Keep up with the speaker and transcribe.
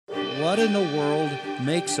What in the world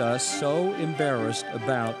makes us so embarrassed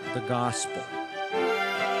about the gospel? For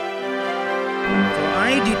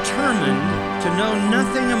I determined to know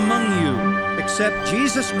nothing among you except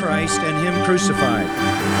Jesus Christ and Him crucified.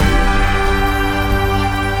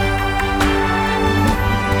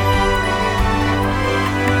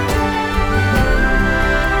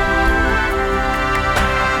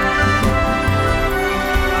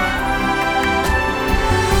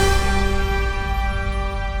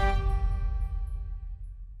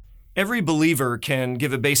 Every believer can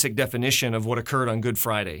give a basic definition of what occurred on Good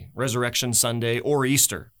Friday, Resurrection Sunday, or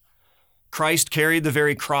Easter. Christ carried the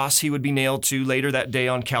very cross he would be nailed to later that day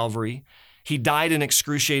on Calvary. He died an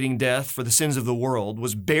excruciating death for the sins of the world,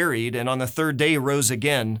 was buried, and on the third day rose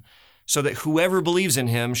again, so that whoever believes in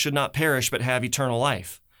him should not perish but have eternal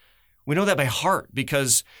life. We know that by heart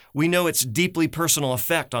because we know its deeply personal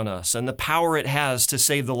effect on us and the power it has to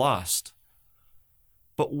save the lost.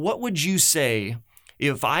 But what would you say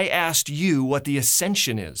if I asked you what the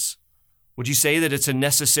Ascension is? Would you say that it's a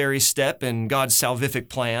necessary step in God's salvific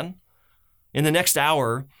plan? In the next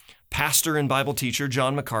hour, pastor and Bible teacher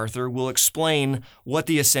John MacArthur will explain what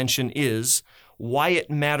the Ascension is, why it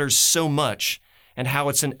matters so much, and how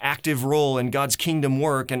it's an active role in God's kingdom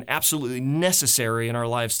work and absolutely necessary in our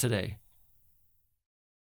lives today.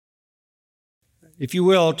 If you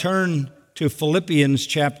will, turn to Philippians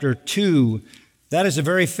chapter 2. That is a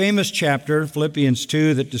very famous chapter, Philippians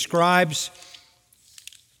 2, that describes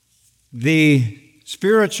the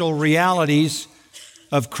spiritual realities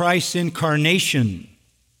of Christ's incarnation.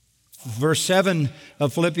 Verse 7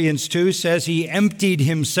 of Philippians 2 says, He emptied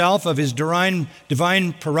Himself of His divine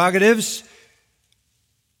prerogatives.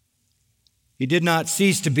 He did not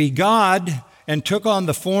cease to be God and took on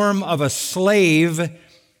the form of a slave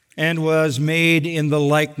and was made in the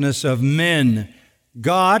likeness of men.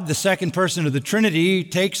 God, the second person of the Trinity,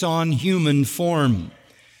 takes on human form.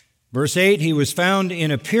 Verse 8, He was found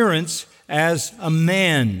in appearance as a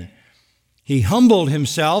man. He humbled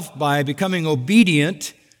Himself by becoming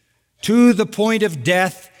obedient to the point of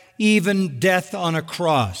death, even death on a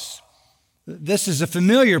cross. This is a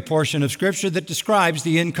familiar portion of Scripture that describes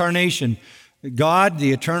the incarnation. God,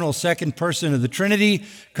 the eternal second person of the Trinity,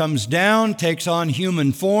 comes down, takes on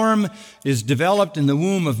human form, is developed in the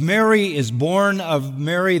womb of Mary, is born of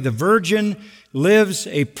Mary the Virgin, lives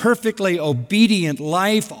a perfectly obedient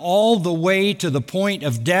life all the way to the point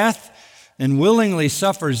of death, and willingly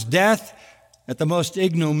suffers death at the most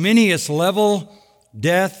ignominious level,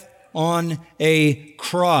 death on a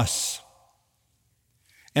cross.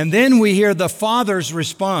 And then we hear the Father's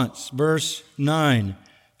response, verse 9.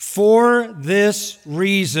 For this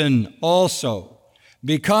reason also,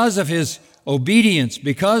 because of His obedience,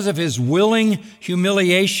 because of His willing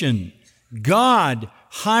humiliation, God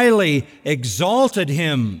highly exalted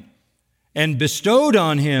Him and bestowed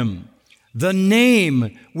on Him the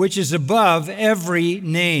name which is above every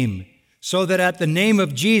name, so that at the name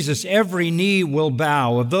of Jesus every knee will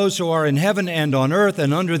bow, of those who are in heaven and on earth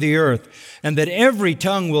and under the earth, and that every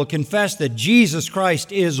tongue will confess that Jesus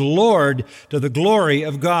Christ is Lord, to the glory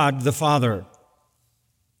of God the Father.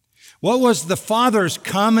 What was the Father's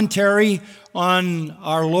commentary on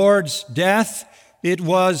our Lord's death? It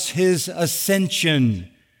was His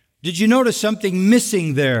ascension. Did you notice something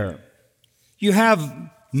missing there? You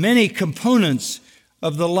have many components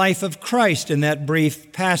of the life of Christ in that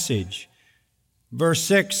brief passage. Verse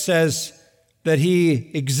 6 says that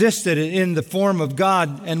He existed in the form of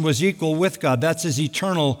God and was equal with God. That's His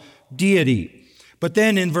eternal deity. But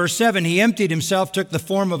then in verse 7, He emptied Himself, took the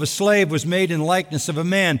form of a slave, was made in likeness of a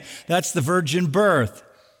man. That's the virgin birth.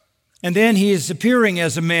 And then He is appearing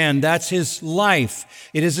as a man. That's His life.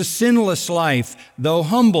 It is a sinless life, though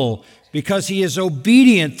humble, because He is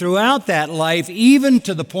obedient throughout that life, even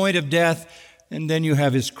to the point of death. And then you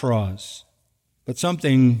have His cross. But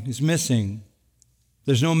something is missing.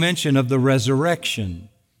 There's no mention of the resurrection.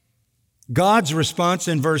 God's response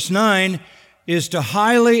in verse 9 is to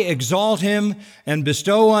highly exalt Him and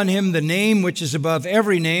bestow on Him the name which is above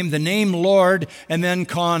every name, the name Lord, and then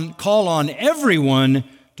call on everyone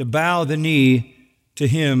to bow the knee to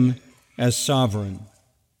Him as sovereign.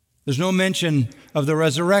 There's no mention of the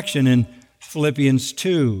resurrection in Philippians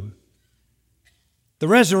 2. The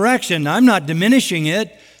resurrection, I'm not diminishing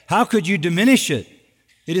it. How could you diminish it?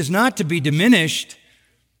 It is not to be diminished,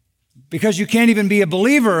 because you can't even be a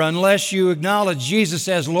believer unless you acknowledge Jesus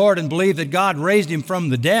as Lord and believe that God raised Him from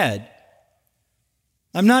the dead.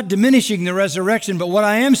 I'm not diminishing the resurrection, but what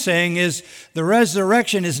I am saying is the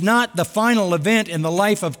resurrection is not the final event in the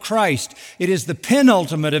life of Christ. It is the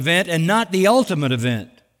penultimate event and not the ultimate event.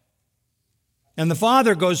 And the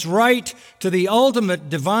Father goes right to the ultimate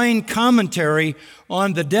divine commentary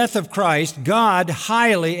on the death of Christ. God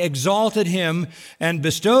highly exalted him and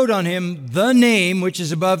bestowed on him the name which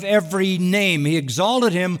is above every name. He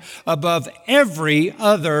exalted him above every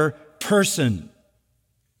other person.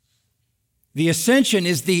 The Ascension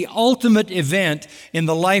is the ultimate event in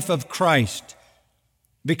the life of Christ,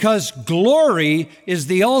 because glory is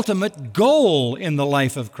the ultimate goal in the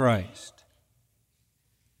life of Christ.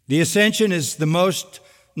 The Ascension is the most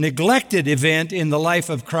neglected event in the life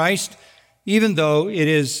of Christ, even though it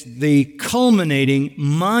is the culminating,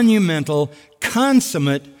 monumental,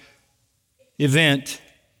 consummate event.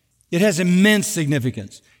 It has immense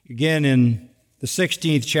significance. Again, in the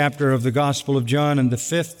 16th chapter of the Gospel of John and the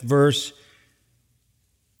 5th verse,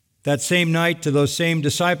 that same night to those same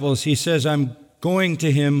disciples, he says, I'm going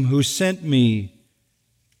to him who sent me,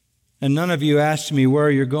 and none of you asked me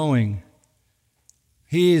where you're going.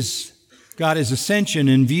 He's got his ascension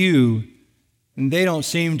in view, and they don't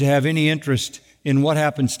seem to have any interest in what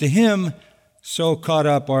happens to him, so caught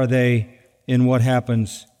up are they in what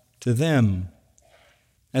happens to them.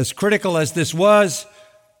 As critical as this was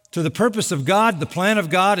to the purpose of God, the plan of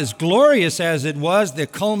God, as glorious as it was, the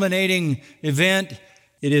culminating event,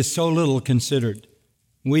 it is so little considered.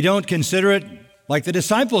 We don't consider it like the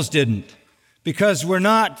disciples didn't, because we're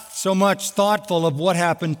not so much thoughtful of what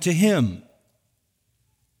happened to him.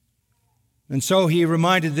 And so he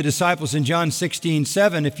reminded the disciples in John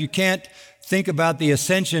 16:7, if you can't think about the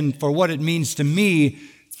ascension for what it means to me,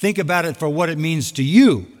 think about it for what it means to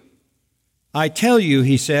you. I tell you,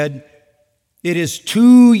 he said, it is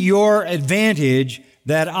to your advantage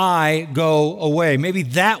that I go away. Maybe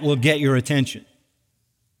that will get your attention.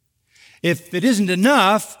 If it isn't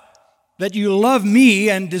enough that you love me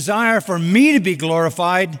and desire for me to be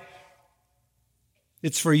glorified,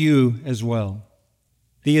 it's for you as well.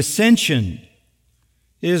 The Ascension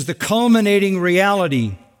is the culminating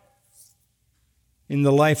reality in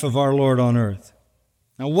the life of our Lord on earth.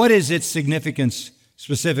 Now, what is its significance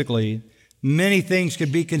specifically? Many things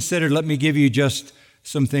could be considered. Let me give you just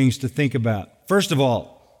some things to think about. First of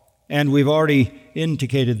all, and we've already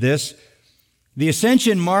indicated this, the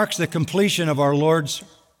Ascension marks the completion of our Lord's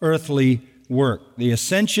earthly work. The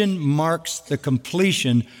Ascension marks the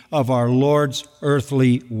completion of our Lord's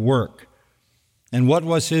earthly work. And what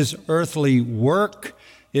was his earthly work?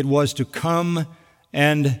 It was to come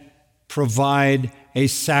and provide a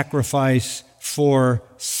sacrifice for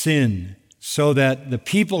sin so that the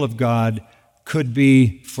people of God could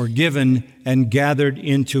be forgiven and gathered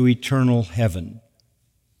into eternal heaven.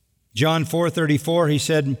 John 4:34, he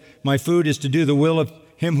said, my food is to do the will of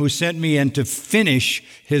him who sent me and to finish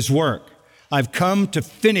his work. I've come to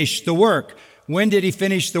finish the work. When did he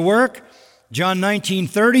finish the work? John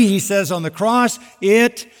 19:30, he says on the cross,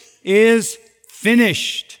 it is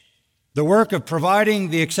finished. The work of providing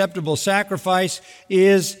the acceptable sacrifice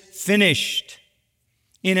is finished.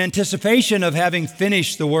 In anticipation of having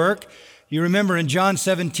finished the work, you remember in John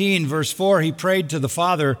 17, verse 4, he prayed to the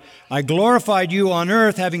Father, I glorified you on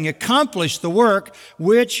earth, having accomplished the work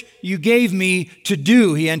which you gave me to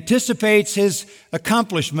do. He anticipates his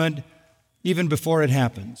accomplishment even before it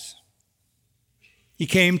happens. He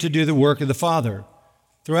came to do the work of the Father.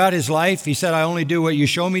 Throughout his life, he said, I only do what you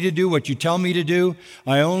show me to do, what you tell me to do.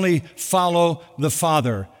 I only follow the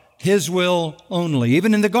Father, his will only.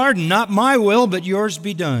 Even in the garden, not my will, but yours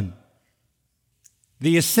be done.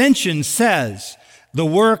 The Ascension says the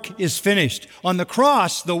work is finished. On the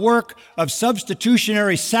cross, the work of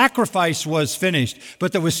substitutionary sacrifice was finished,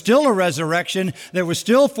 but there was still a resurrection, there was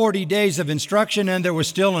still 40 days of instruction, and there was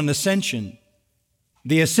still an ascension.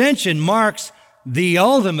 The Ascension marks the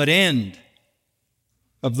ultimate end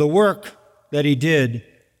of the work that he did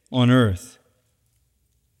on earth.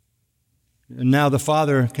 And now the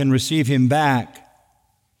Father can receive him back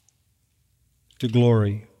to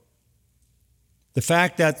glory. The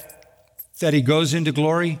fact that he goes into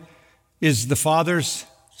glory is the Father's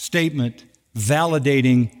statement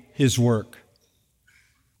validating his work.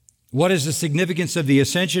 What is the significance of the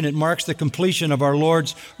Ascension? It marks the completion of our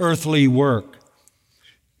Lord's earthly work.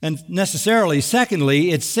 And necessarily, secondly,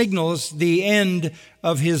 it signals the end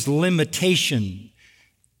of his limitation.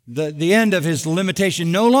 The end of his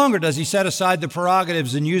limitation. No longer does he set aside the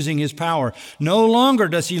prerogatives in using his power. No longer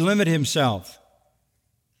does he limit himself.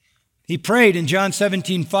 He prayed in John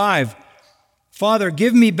 17:5, Father,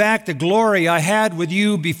 give me back the glory I had with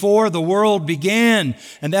you before the world began.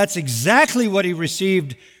 And that's exactly what he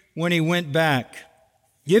received when he went back.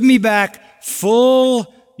 Give me back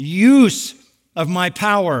full use of my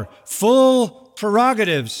power, full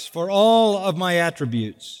prerogatives for all of my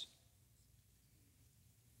attributes.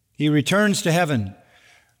 He returns to heaven.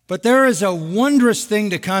 But there is a wondrous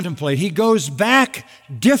thing to contemplate. He goes back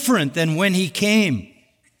different than when he came.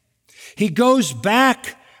 He goes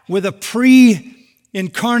back with a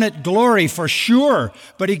pre-incarnate glory for sure,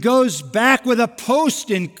 but he goes back with a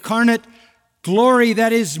post-incarnate glory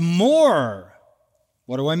that is more.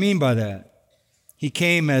 What do I mean by that? He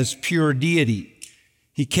came as pure deity.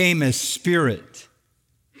 He came as spirit.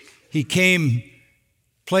 He came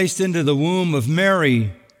placed into the womb of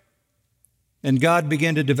Mary, and God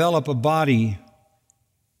began to develop a body,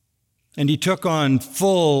 and he took on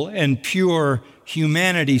full and pure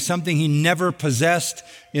humanity, something he never possessed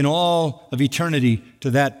in all of eternity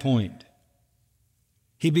to that point.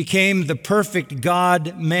 He became the perfect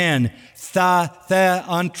God-man,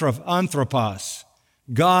 anthropos,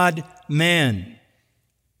 God-man.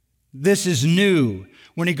 This is new.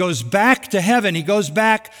 When he goes back to heaven, he goes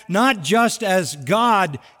back not just as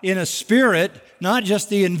God in a spirit, not just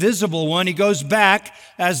the invisible one, he goes back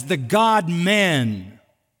as the God-man.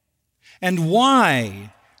 And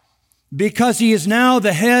why? Because he is now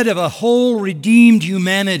the head of a whole redeemed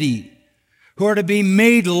humanity who are to be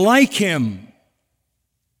made like him.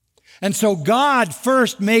 And so God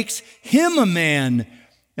first makes him a man,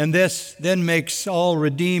 and this then makes all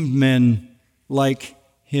redeemed men like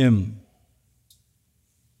him.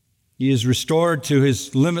 He is restored to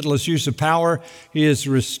his limitless use of power. He is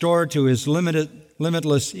restored to his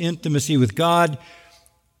limitless intimacy with God,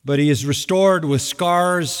 but he is restored with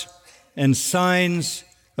scars and signs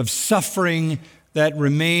of suffering that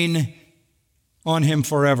remain on him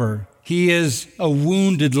forever. He is a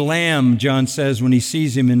wounded lamb, John says when he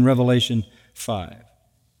sees him in Revelation 5.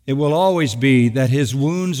 It will always be that his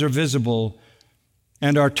wounds are visible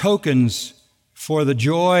and are tokens for the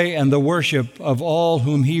joy and the worship of all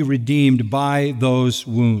whom he redeemed by those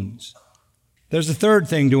wounds. There's a third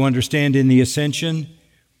thing to understand in the Ascension.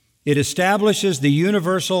 It establishes the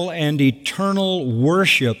universal and eternal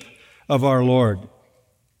worship of our Lord.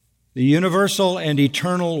 The universal and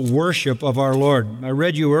eternal worship of our Lord. I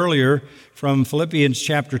read you earlier from Philippians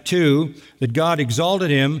chapter 2 that God exalted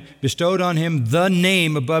him, bestowed on him the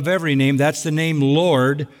name above every name. That's the name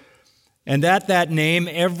Lord. And at that name,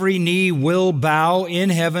 every knee will bow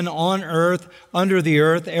in heaven, on earth, under the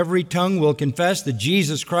earth. Every tongue will confess that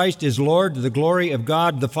Jesus Christ is Lord to the glory of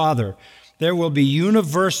God the Father. There will be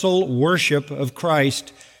universal worship of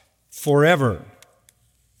Christ forever.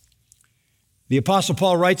 The Apostle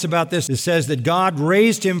Paul writes about this. It says that God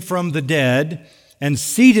raised him from the dead and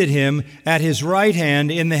seated him at his right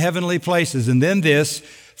hand in the heavenly places. And then this,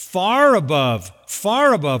 far above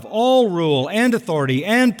all rule and authority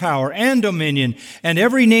and power and dominion and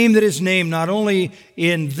every name that is named, not only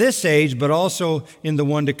in this age, but also in the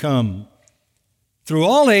one to come. Through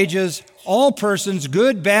all ages, all persons,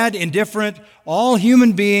 good, bad, indifferent, all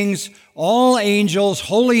human beings, all angels,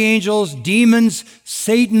 holy angels, demons,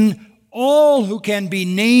 Satan, all who can be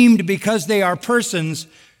named because they are persons,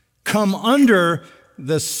 come under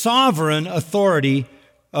the sovereign authority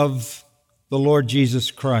of the Lord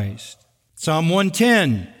Jesus Christ. Psalm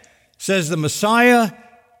 110 says the Messiah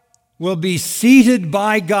will be seated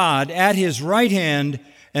by God at his right hand,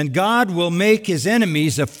 and God will make his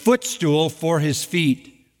enemies a footstool for his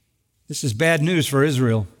feet. This is bad news for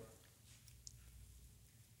Israel,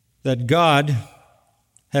 that God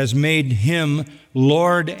has made him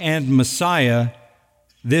Lord and Messiah,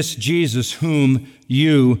 this Jesus whom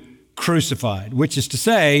you crucified, which is to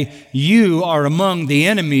say, you are among the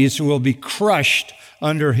enemies who will be crushed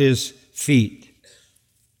under his feet.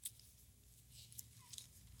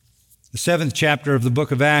 The 7th chapter of the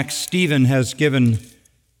book of Acts, Stephen has given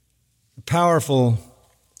a powerful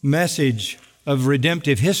message of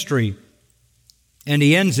redemptive history, and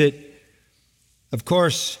he ends it, of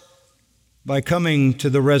course, by coming to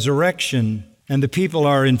the resurrection. And the people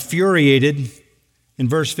are infuriated. In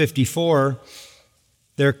verse 54,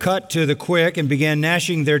 they're cut to the quick and began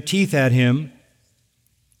gnashing their teeth at him.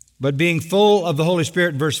 But being full of the Holy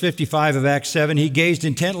Spirit, verse 55 of Acts 7, he gazed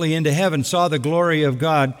intently into heaven, saw the glory of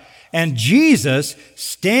God, and Jesus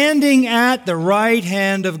standing at the right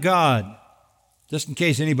hand of God. Just in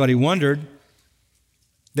case anybody wondered,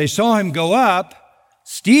 they saw him go up.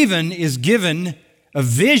 Stephen is given a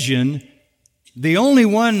vision, the only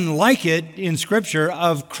one like it in Scripture,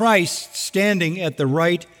 of Christ standing at the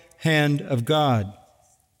right hand of God.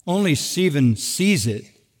 Only Stephen sees it.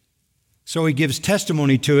 So he gives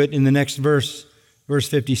testimony to it in the next verse, verse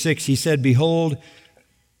 56. He said, "Behold,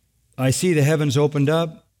 I see the heavens opened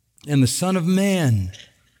up, and the Son of Man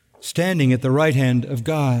standing at the right hand of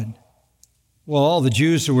God." Well, all the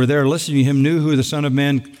Jews who were there listening to him knew who the Son of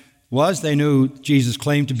Man was. They knew Jesus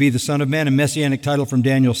claimed to be the Son of Man, a messianic title from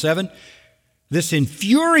Daniel 7. This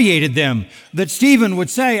infuriated them that Stephen would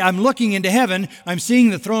say, I'm looking into heaven, I'm seeing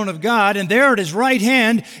the throne of God, and there at his right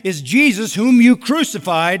hand is Jesus whom you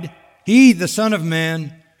crucified, he the Son of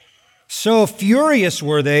Man. So furious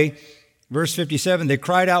were they. Verse 57, they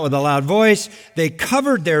cried out with a loud voice. They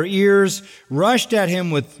covered their ears, rushed at him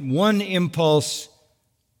with one impulse,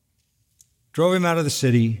 drove him out of the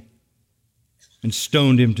city, and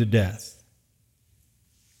stoned him to death.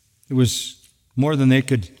 It was more than they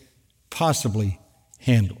could possibly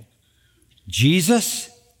handle. Jesus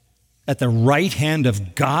at the right hand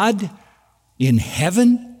of God in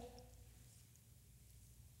heaven?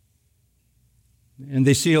 And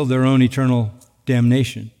they sealed their own eternal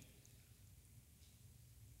damnation.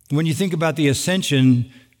 When you think about the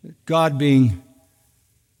ascension, God being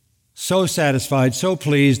so satisfied, so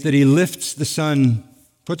pleased that he lifts the Son,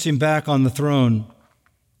 puts him back on the throne.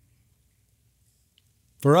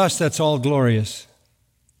 For us, that's all glorious.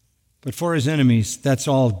 But for his enemies, that's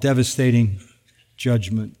all devastating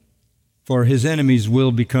judgment. For his enemies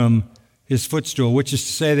will become his footstool, which is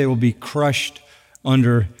to say they will be crushed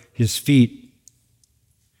under his feet.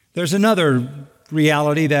 There's another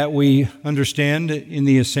reality that we understand in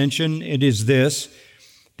the ascension. It is this: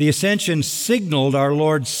 the ascension signaled our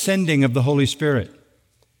Lord's sending of the Holy Spirit.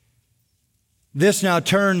 This now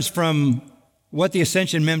turns from what the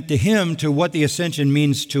ascension meant to him to what the ascension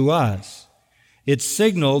means to us. It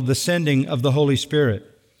signaled the sending of the Holy Spirit.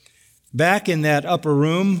 Back in that upper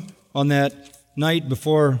room on that night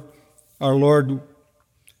before our Lord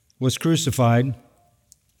was crucified,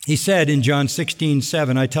 he said in John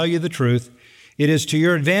 16:7, I tell you the truth, it is to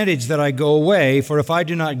your advantage that I go away, for if I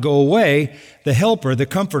do not go away, the Helper, the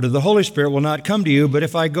Comforter, the Holy Spirit will not come to you, but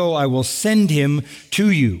if I go, I will send him to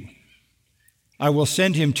you. I will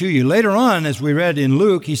send him to you. Later on, as we read in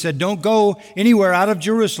Luke, he said, don't go anywhere out of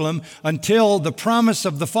Jerusalem until the promise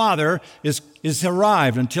of the Father is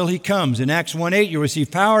arrived, until he comes. In Acts 1:8, you'll receive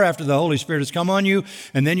power after the Holy Spirit has come on you,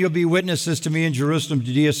 and then you'll be witnesses to me in Jerusalem,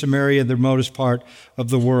 Judea, Samaria, the remotest part of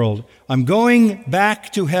the world. I'm going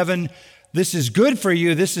back to heaven. This is good for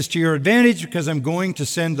you. This is to your advantage because I'm going to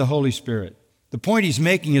send the Holy Spirit. The point he's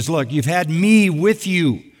making is, look, you've had me with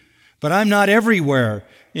you, but I'm not everywhere.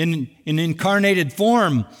 In incarnated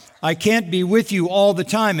form, I can't be with you all the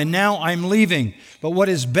time, and now I'm leaving. But what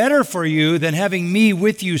is better for you than having me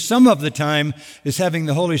with you some of the time is having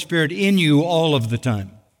the Holy Spirit in you all of the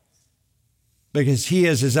time. Because he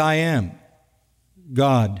is as I am,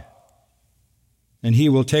 God, and he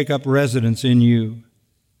will take up residence in you.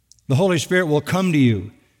 The Holy Spirit will come to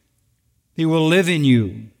you. He will live in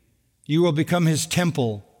you. You will become his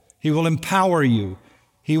temple. He will empower you.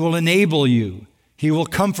 He will enable you. He will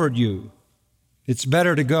comfort you. It's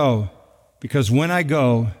better to go, because when I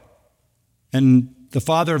go and the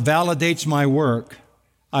Father validates my work,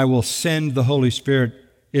 I will send the Holy Spirit.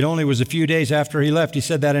 It only was a few days after he left. He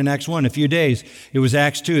said that in Acts 1, a few days. It was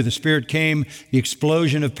Acts 2. The Spirit came, the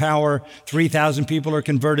explosion of power. 3,000 people are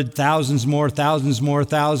converted, thousands more, thousands more,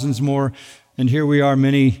 thousands more. And here we are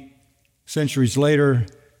many centuries later,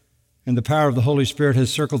 and the power of the Holy Spirit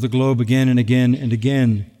has circled the globe again and again and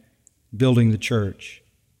again, building the church.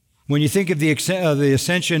 When you think of the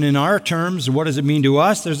ascension in our terms, what does it mean to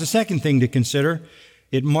us? There's a second thing to consider.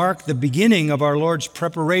 It marked the beginning of our Lord's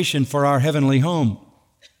preparation for our heavenly home.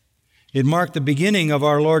 It marked the beginning of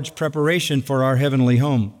our Lord's preparation for our heavenly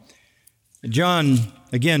home. John,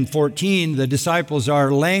 again, 14, the disciples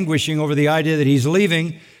are languishing over the idea that he's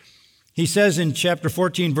leaving. He says in chapter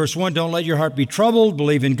 14, verse 1, don't let your heart be troubled.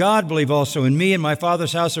 Believe in God. Believe also in me. In my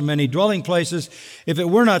Father's house are many dwelling places. If it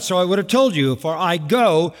were not so, I would have told you, for I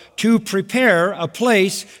go to prepare a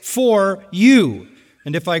place for you.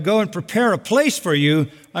 And if I go and prepare a place for you,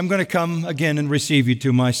 I'm going to come again and receive you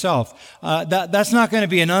to myself. That's not going to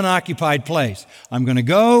be an unoccupied place. I'm going to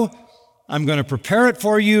go. I'm going to prepare it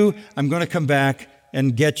for you. I'm going to come back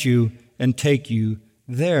and get you and take you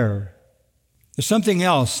there. There's something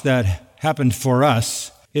else that happened for us.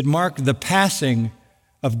 It marked the passing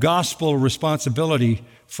of gospel responsibility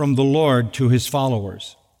from the Lord to his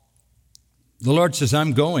followers. The Lord says,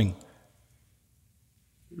 I'm going.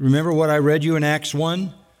 Remember what I read you in Acts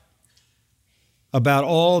 1 about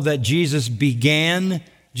all that Jesus began?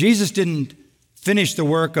 Jesus didn't finish the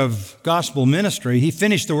work of gospel ministry. He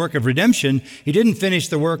finished the work of redemption. He didn't finish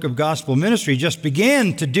the work of gospel ministry. He just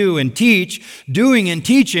began to do and teach. Doing and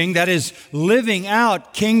teaching, that is, living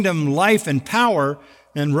out kingdom life and power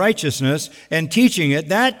and righteousness and teaching it,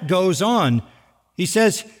 that goes on. He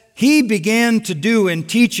says, he began to do and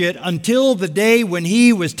teach it until the day when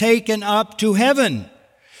he was taken up to heaven.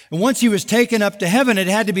 And once he was taken up to heaven, it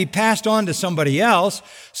had to be passed on to somebody else.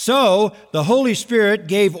 So the Holy Spirit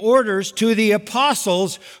gave orders to the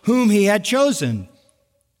apostles whom he had chosen.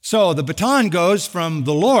 So the baton goes from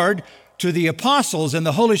the Lord to the apostles, and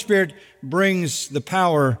the Holy Spirit brings the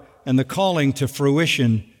power and the calling to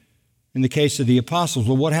fruition in the case of the apostles.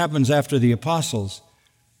 Well, what happens after the apostles?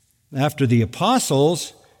 After the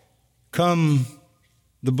apostles come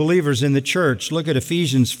the believers in the church. Look at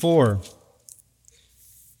Ephesians 4.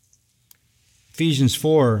 Ephesians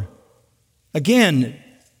 4. Again,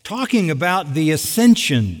 talking about the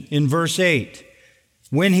ascension in verse 8.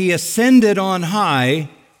 When he ascended on high,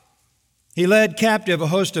 he led captive a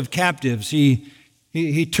host of captives.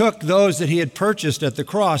 He took those that he had purchased at the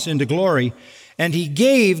cross into glory, and he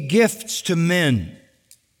gave gifts to men.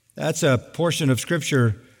 That's a portion of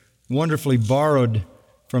Scripture wonderfully borrowed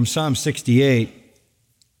from Psalm 68.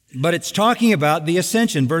 But it's talking about the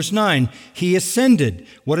ascension. Verse 9, he ascended.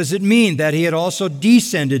 What does it mean? That he had also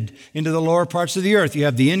descended into the lower parts of the earth. You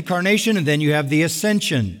have the incarnation, and then you have the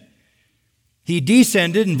ascension. He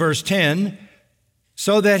descended in verse 10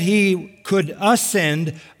 so that he could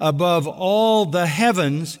ascend above all the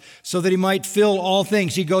heavens so that he might fill all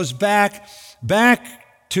things. He goes back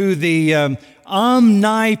to the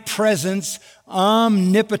omnipresence,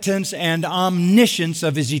 omnipotence, and omniscience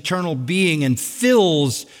of his eternal being and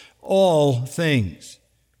fills all things.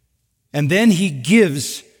 And then he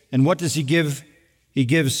gives, and what does he give? He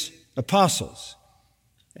gives apostles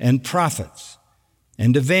and prophets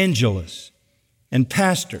and evangelists and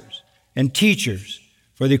pastors and teachers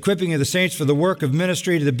for the equipping of the saints for the work of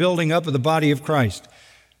ministry to the building up of the body of Christ.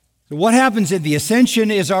 So what happens in the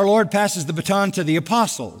ascension is our Lord passes the baton to the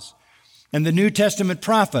apostles and the New Testament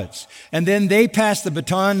prophets, and then they pass the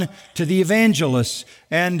baton to the evangelists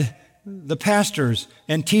and the pastors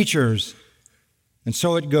and teachers. And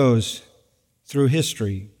so it goes through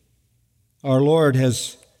history. Our Lord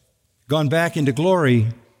has gone back into glory,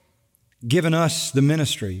 given us the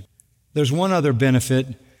ministry. There's one other benefit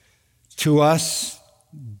to us,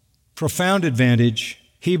 profound advantage.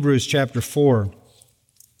 Hebrews chapter 4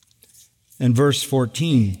 and verse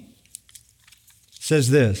 14 says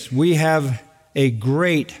this: we have a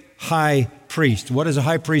great high priest. What does a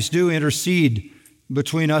high priest do? Intercede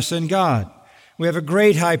between us and God. We have a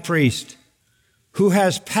great high priest who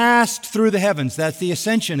has passed through the heavens. That's the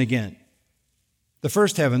ascension again. The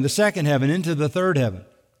first heaven, the second heaven, into the third heaven.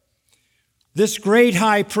 This great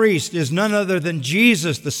high priest is none other than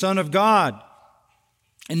Jesus, the Son of God.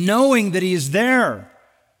 And knowing that he is there,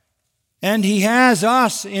 and he has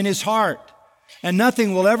us in his heart, and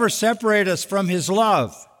nothing will ever separate us from his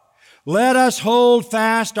love, let us hold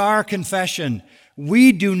fast our confession.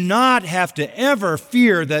 We do not have to ever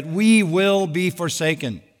fear that we will be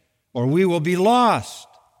forsaken or we will be lost.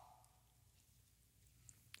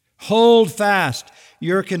 Hold fast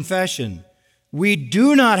your confession. We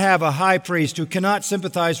do not have a high priest who cannot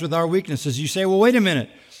sympathize with our weaknesses. You say, well, wait a minute.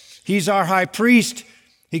 He's our high priest.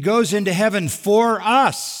 He goes into heaven for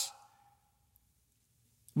us.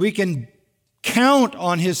 We can count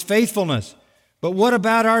on his faithfulness. But what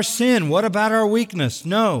about our sin? What about our weakness?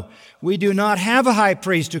 No, we do not have a high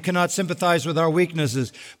priest who cannot sympathize with our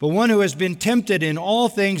weaknesses, but one who has been tempted in all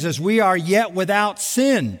things as we are, yet without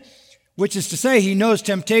sin. Which is to say, he knows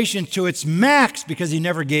temptation to its max because he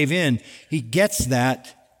never gave in. He gets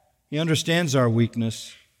that. He understands our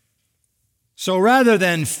weakness. So rather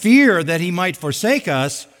than fear that he might forsake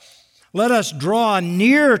us, let us draw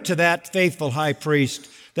near to that faithful high priest,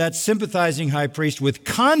 that sympathizing high priest, with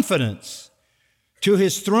confidence. To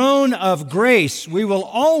his throne of grace. We will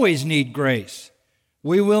always need grace.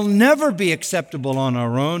 We will never be acceptable on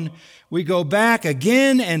our own. We go back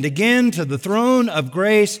again and again to the throne of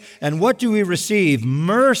grace, and what do we receive?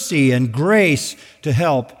 Mercy and grace to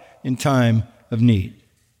help in time of need.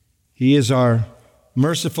 He is our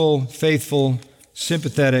merciful, faithful,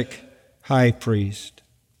 sympathetic high priest.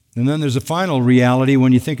 And then there's a final reality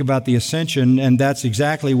when you think about the ascension, and that's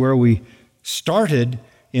exactly where we started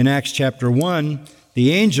in Acts chapter 1.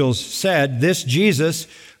 The angels said, this Jesus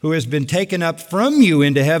who has been taken up from you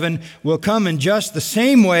into heaven will come in just the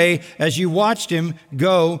same way as you watched him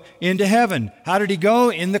go into heaven. How did he go?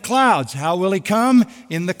 In the clouds. How will he come?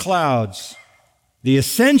 In the clouds. The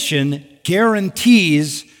ascension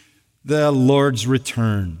guarantees the Lord's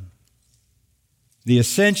return. The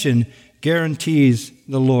ascension guarantees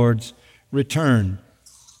the Lord's return.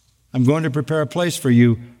 I'm going to prepare a place for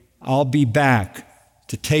you. I'll be back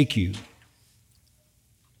to take you.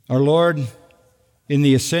 Our Lord in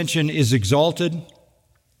the ascension is exalted.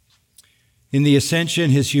 In the ascension,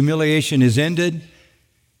 his humiliation is ended.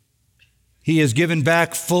 He has given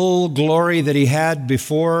back full glory that he had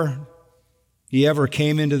before he ever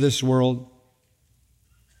came into this world.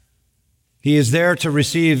 He is there to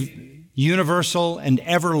receive universal and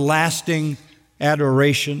everlasting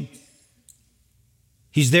adoration.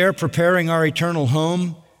 He's there preparing our eternal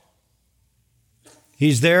home.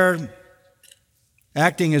 He's there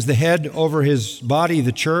acting as the head over his body,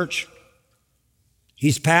 the church.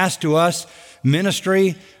 He's passed to us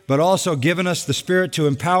ministry, but also given us the Spirit to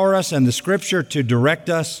empower us and the Scripture to direct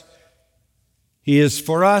us. He is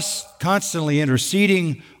for us constantly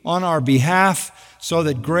interceding on our behalf so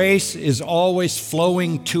that grace is always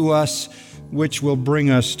flowing to us, which will bring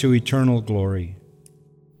us to eternal glory.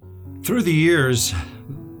 Through the years,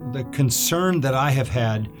 the concern that I have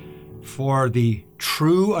had for the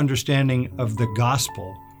true understanding of the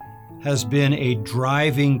gospel has been a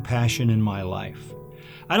driving passion in my life.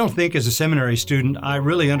 I don't think as a seminary student I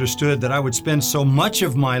really understood that I would spend so much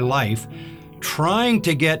of my life trying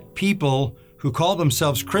to get people who call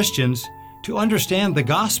themselves Christians to understand the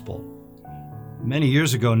gospel. Many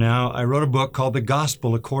years ago now, I wrote a book called The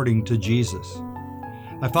Gospel According to Jesus.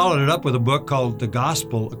 I followed it up with a book called The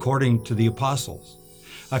Gospel According to the Apostles.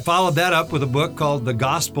 I followed that up with a book called The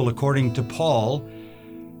Gospel According to Paul.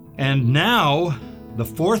 And now, the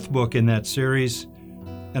fourth book in that series,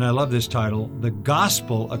 and I love this title, The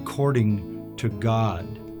Gospel According to God.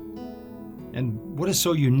 And what is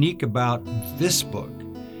so unique about this book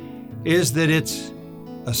is that it's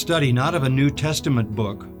a study not of a New Testament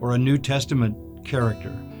book or a New Testament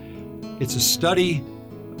character. It's a study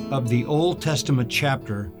of the Old Testament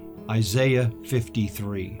chapter, Isaiah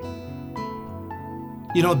 53.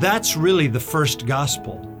 You know, that's really the first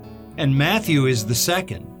gospel, and Matthew is the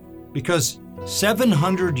second, because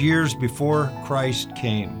 700 years before Christ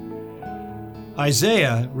came,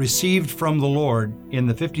 Isaiah received from the Lord in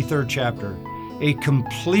the 53rd chapter a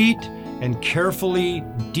complete and carefully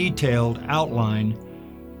detailed outline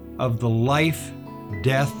of the life,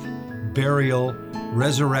 death, burial,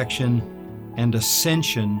 resurrection, and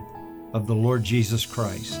ascension of the Lord Jesus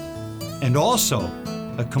Christ, and also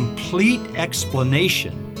a complete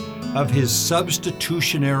explanation of his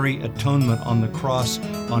substitutionary atonement on the cross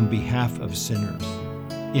on behalf of sinners.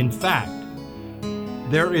 In fact,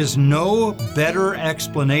 there is no better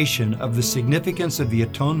explanation of the significance of the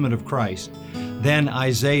atonement of Christ than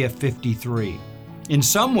Isaiah 53. In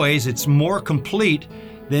some ways, it's more complete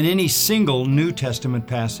than any single New Testament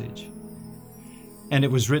passage. And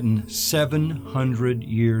it was written 700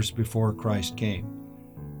 years before Christ came,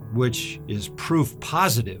 which is proof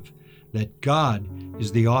positive that God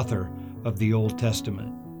is the author of the Old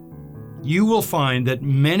Testament. You will find that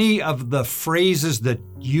many of the phrases that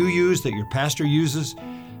you use, that your pastor uses,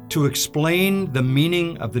 to explain the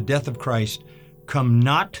meaning of the death of Christ come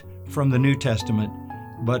not from the New Testament,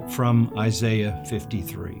 but from Isaiah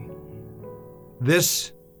 53.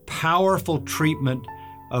 This powerful treatment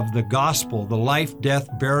of the gospel, the life, death,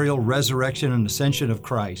 burial, resurrection, and ascension of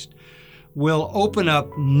Christ, will open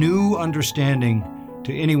up new understanding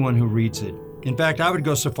to anyone who reads it. In fact, I would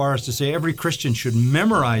go so far as to say every Christian should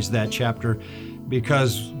memorize that chapter,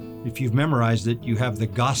 because if you've memorized it, you have the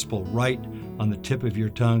gospel right on the tip of your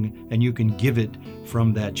tongue, and you can give it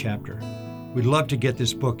from that chapter. We'd love to get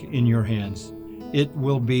this book in your hands. It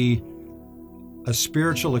will be a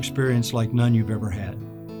spiritual experience like none you've ever had.